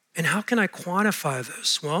 And how can I quantify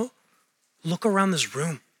this? Well, look around this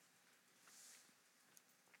room.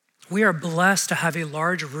 We are blessed to have a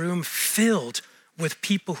large room filled with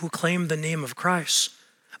people who claim the name of Christ.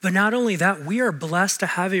 But not only that, we are blessed to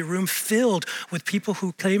have a room filled with people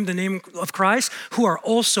who claim the name of Christ who are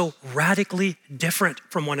also radically different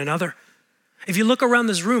from one another. If you look around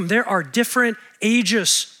this room, there are different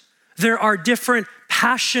ages. There are different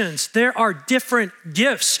passions. There are different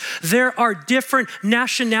gifts. There are different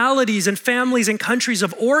nationalities and families and countries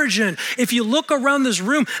of origin. If you look around this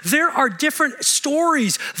room, there are different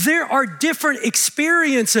stories. There are different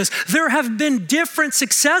experiences. There have been different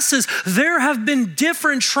successes. There have been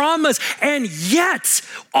different traumas. And yet,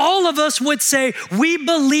 all of us would say, we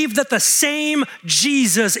believe that the same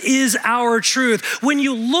Jesus is our truth. When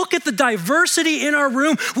you look at the diversity in our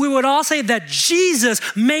room, we would all say that Jesus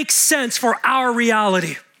makes sense for our reality.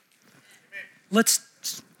 Let's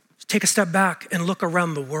take a step back and look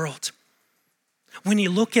around the world. When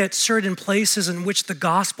you look at certain places in which the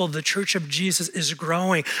gospel of the Church of Jesus is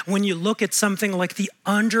growing, when you look at something like the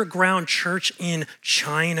underground church in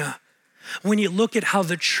China, When you look at how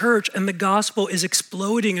the church and the gospel is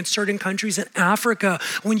exploding in certain countries in Africa,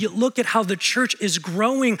 when you look at how the church is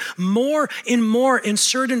growing more and more in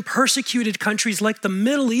certain persecuted countries like the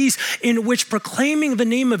Middle East, in which proclaiming the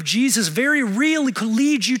name of Jesus very really could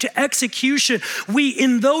lead you to execution. We,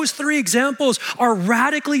 in those three examples, are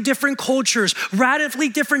radically different cultures, radically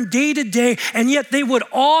different day to day, and yet they would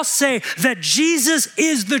all say that Jesus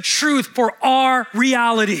is the truth for our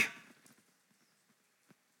reality.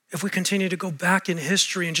 If we continue to go back in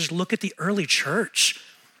history and just look at the early church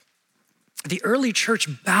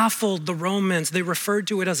baffled the Romans. They referred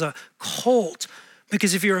to it as a cult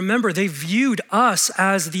because if you remember, they viewed us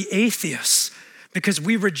as the atheists because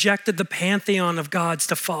we rejected the pantheon of gods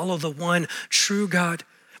to follow the one true God.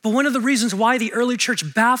 But one of the reasons why the early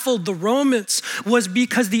church baffled the Romans was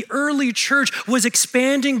because the early church was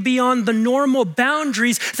expanding beyond the normal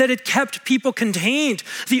boundaries that had kept people contained.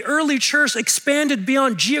 The early church expanded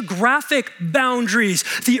beyond geographic boundaries.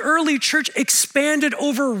 The early church expanded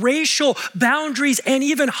over racial boundaries and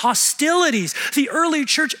even hostilities. The early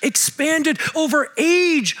church expanded over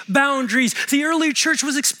age boundaries. The early church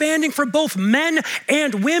was expanding for both men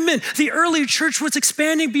and women. The early church was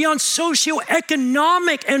expanding beyond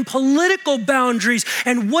socioeconomic and political boundaries.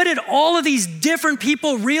 And what did all of these different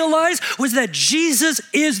people realize was that Jesus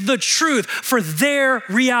is the truth for their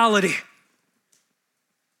reality.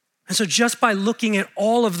 And so just by looking at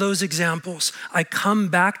all of those examples, I come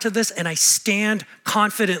back to this and I stand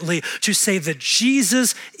confidently to say that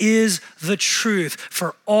Jesus is the truth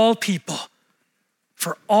for all people,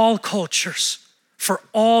 for all cultures, for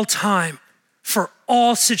all time, for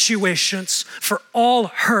all situations, for all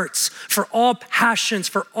hurts, for all passions,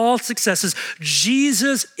 for all successes.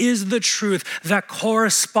 Jesus is the truth that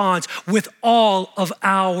corresponds with all of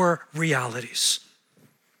our realities.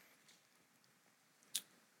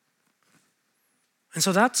 And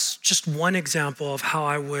so that's just one example of how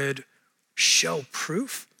I would show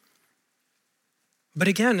proof. But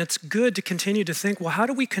again, it's good to continue to think, well, how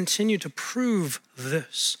do we continue to prove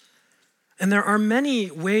this? And there are many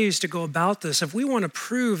ways to go about this. If we want to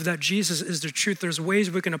prove that Jesus is the truth, there's ways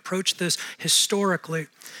we can approach this historically.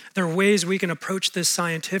 There are ways we can approach this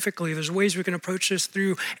scientifically. There's ways we can approach this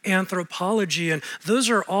through anthropology. And those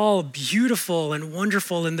are all beautiful and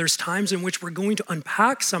wonderful. And there's times in which we're going to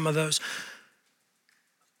unpack some of those.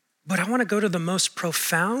 But I want to go to the most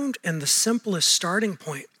profound and the simplest starting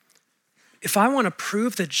point. If I want to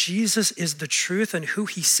prove that Jesus is the truth and who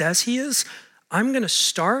he says he is, I'm going to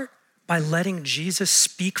start by letting Jesus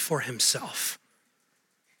speak for himself.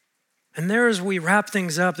 And there, as we wrap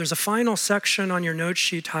things up, there's a final section on your note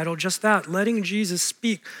sheet titled just that, letting Jesus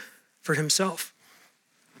speak for himself.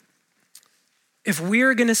 If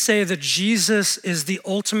we're going to say that Jesus is the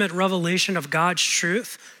ultimate revelation of God's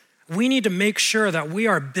truth, we need to make sure that we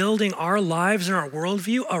are building our lives and our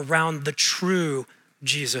worldview around the true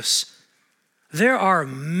Jesus. There are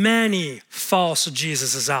many false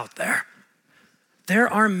Jesuses out there. There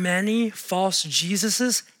are many false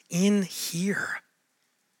Jesuses in here.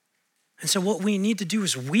 And so what we need to do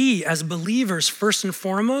is we as believers, first and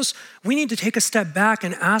foremost, we need to take a step back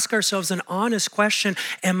and ask ourselves an honest question.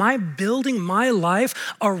 Am I building my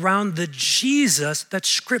life around the Jesus that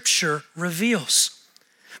Scripture reveals?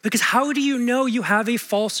 Because how do you know you have a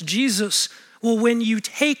false Jesus? Well, when you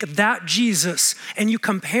take that Jesus and you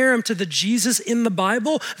compare him to the Jesus in the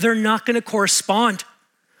Bible, they're not going to correspond.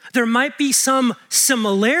 There might be some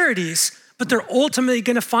similarities, but they're ultimately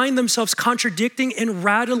going to find themselves contradicting and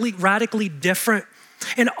radically different.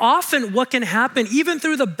 And often what can happen, even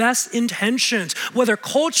through the best intentions, whether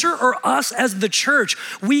culture or us as the church,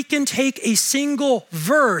 we can take a single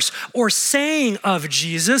verse or saying of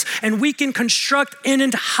Jesus and we can construct an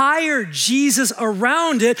entire Jesus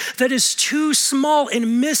around it that is too small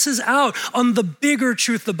and misses out on the bigger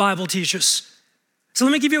truth the Bible teaches. So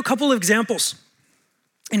let me give you a couple of examples.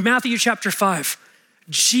 In Matthew chapter 5,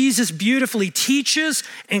 Jesus beautifully teaches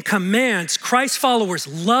and commands Christ's followers,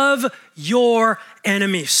 love your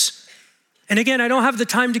enemies. And again, I don't have the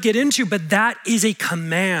time to get into, but that is a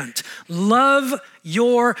command. Love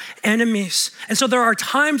your enemies. And so there are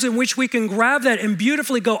times in which we can grab that and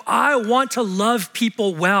beautifully go, I want to love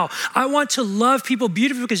people well. I want to love people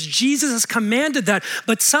beautifully because Jesus has commanded that.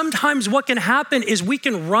 But sometimes what can happen is we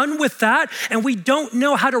can run with that and we don't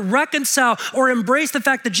know how to reconcile or embrace the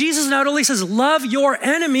fact that Jesus not only says, love your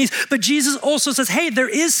enemies, but Jesus also says, hey, there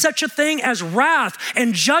is such a thing as wrath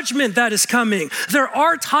and judgment that is coming. There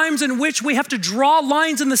are times in which we have to draw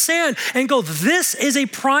lines in the sand and go, this is a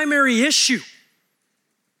primary issue.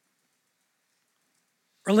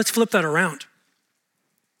 Or let's flip that around.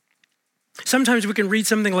 Sometimes we can read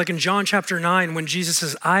something like in John chapter 9 when Jesus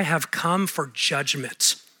says, I have come for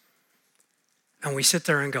judgment. And we sit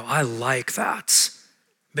there and go, I like that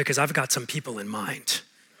because I've got some people in mind.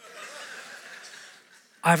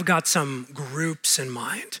 I've got some groups in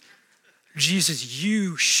mind. Jesus,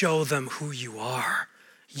 you show them who you are.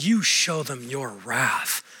 You show them your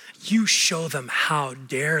wrath. You show them how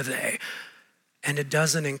dare they. And it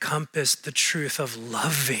doesn't encompass the truth of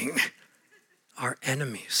loving our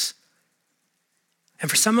enemies. And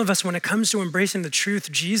for some of us, when it comes to embracing the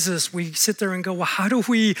truth, Jesus, we sit there and go, well, how do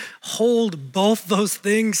we hold both those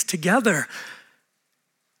things together?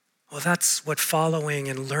 Well, that's what following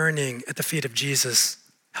and learning at the feet of Jesus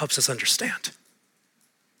helps us understand.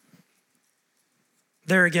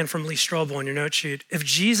 There again from Lee Strobel on your note sheet, if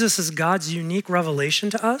Jesus is God's unique revelation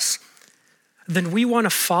to us, then we want to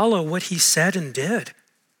follow what he said and did.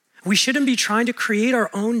 We shouldn't be trying to create our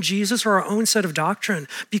own Jesus or our own set of doctrine,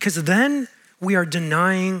 because then we are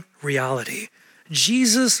denying reality.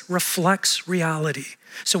 Jesus reflects reality,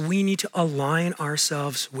 so we need to align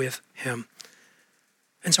ourselves with him.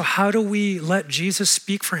 And so how do we let Jesus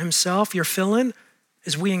speak for himself? Your fill-in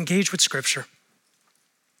is we engage with Scripture.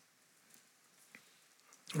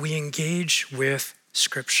 We engage with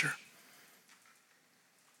Scripture.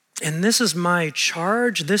 And this is my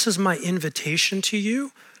charge, this is my invitation to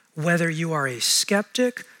you, whether you are a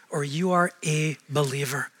skeptic or you are a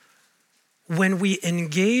believer. When we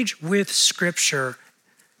engage with Scripture,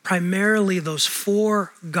 primarily those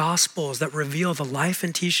 4 Gospels that reveal the life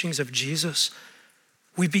and teachings of Jesus,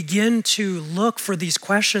 we begin to look for these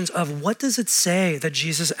questions of what does it say that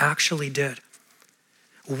Jesus actually did?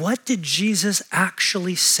 What did Jesus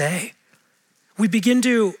actually say? We begin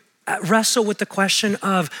to wrestle with the question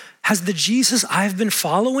of, has the Jesus I've been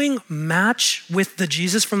following match with the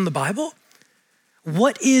Jesus from the Bible?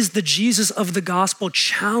 What is the Jesus of the gospel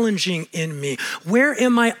challenging in me? Where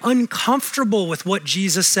am I uncomfortable with what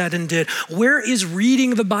Jesus said and did? Where is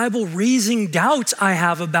reading the Bible raising doubts I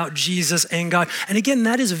have about Jesus and God? And again,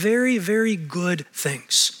 that is very, very good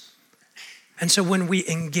things. And so when we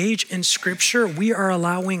engage in Scripture, we are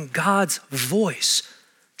allowing God's voice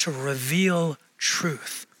to reveal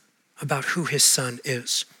truth about who his Son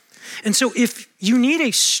is. And so if you need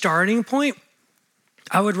a starting point,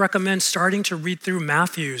 I would recommend starting to read through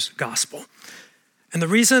Matthew's gospel. And the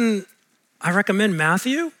reason I recommend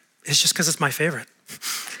Matthew is just because it's my favorite.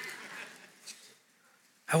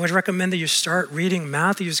 I would recommend that you start reading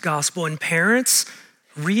Matthew's gospel. And parents,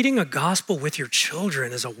 reading a gospel with your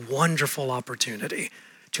children is a wonderful opportunity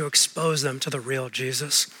to expose them to the real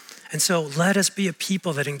Jesus. And so let us be a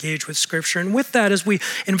people that engage with Scripture. And with that, as we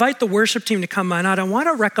invite the worship team to come on out, I want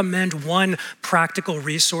to recommend one practical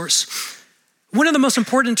resource. One of the most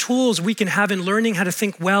important tools we can have in learning how to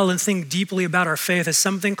think well and think deeply about our faith is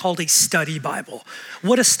something called a study Bible.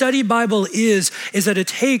 What a study Bible is that it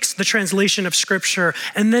takes the translation of Scripture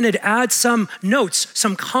and then it adds some notes,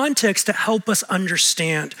 some context to help us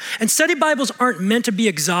understand. And study Bibles aren't meant to be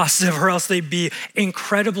exhaustive or else they'd be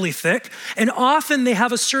incredibly thick. And often they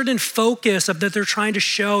have a certain focus of that they're trying to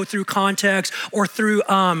show through context or through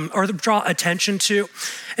or draw attention to.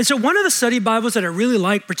 And so one of the study Bibles that I really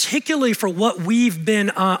like, particularly for what we've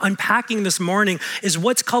been unpacking this morning, is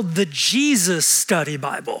what's called the Jesus Study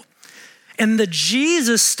Bible. And the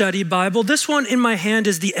Jesus Study Bible, this one in my hand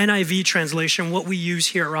is the NIV translation, what we use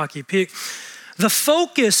here at Rocky Peak. The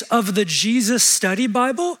focus of the Jesus Study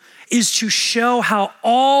Bible is to show how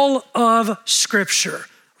all of Scripture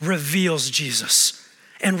reveals Jesus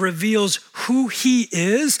and reveals who he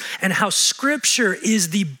is and how Scripture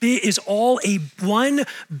is all a one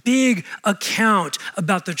big account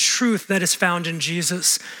about the truth that is found in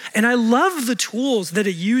Jesus. And I love the tools that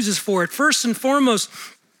it uses for it. First and foremost,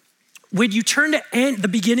 when you turn to the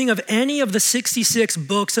beginning of any of the 66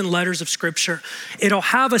 books and letters of Scripture, it'll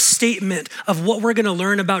have a statement of what we're gonna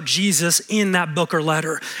learn about Jesus in that book or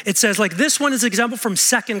letter. It says, like this one is an example from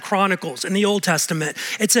 2 Chronicles in the Old Testament.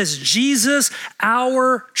 It says, Jesus,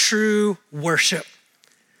 our true worship.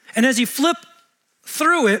 And as you flip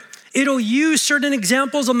through it, it'll use certain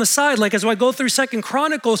examples on the side. Like as I go through 2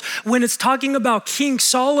 Chronicles, when it's talking about King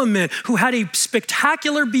Solomon, who had a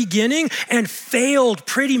spectacular beginning and failed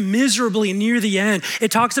pretty miserably near the end. It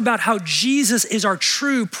talks about how Jesus is our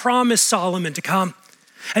true promised Solomon to come.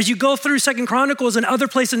 As you go through 2 Chronicles and other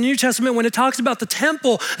places in the New Testament, when it talks about the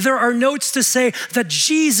temple, there are notes to say that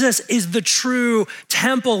Jesus is the true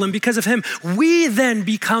temple. And because of him, we then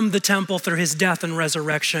become the temple through his death and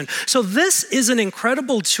resurrection. So this is an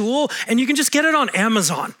incredible tool, and you can just get it on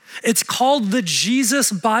Amazon. It's called the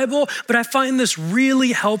Jesus Bible, but I find this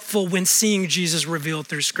really helpful when seeing Jesus revealed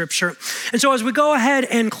through scripture. And so as we go ahead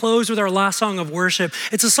and close with our last song of worship,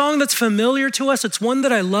 it's a song that's familiar to us. It's one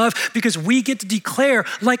that I love because we get to declare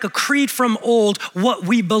like a creed from old what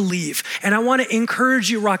we believe. And I want to encourage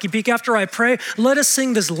you, Rocky Peak, after I pray, let us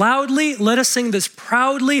sing this loudly, let us sing this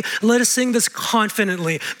proudly, let us sing this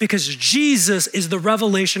confidently, because Jesus is the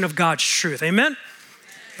revelation of God's truth. Amen?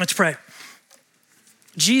 Let's pray.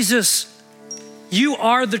 Jesus, you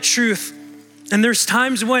are the truth. And there's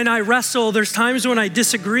times when I wrestle, there's times when I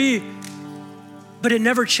disagree, but it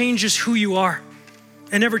never changes who you are.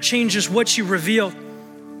 It never changes what you reveal.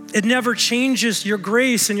 It never changes your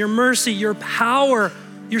grace and your mercy, your power,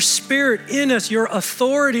 your spirit in us, your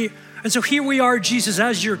authority. And so here we are, Jesus,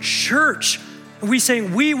 as your church. We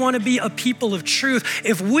saying we want to be a people of truth.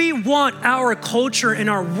 If we want our culture and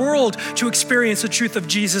our world to experience the truth of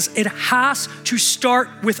Jesus, it has to start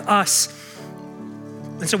with us.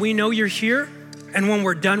 And so we know you're here, and when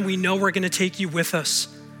we're done, we know we're going to take you with us.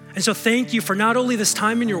 And so thank you for not only this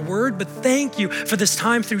time in your word, but thank you for this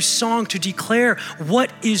time through song to declare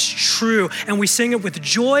what is true. And we sing it with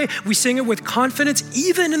joy, we sing it with confidence,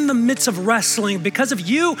 even in the midst of wrestling. Because of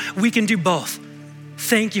you, we can do both.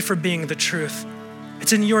 Thank you for being the truth.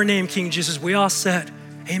 It's in your name, King Jesus. We all said,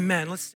 amen.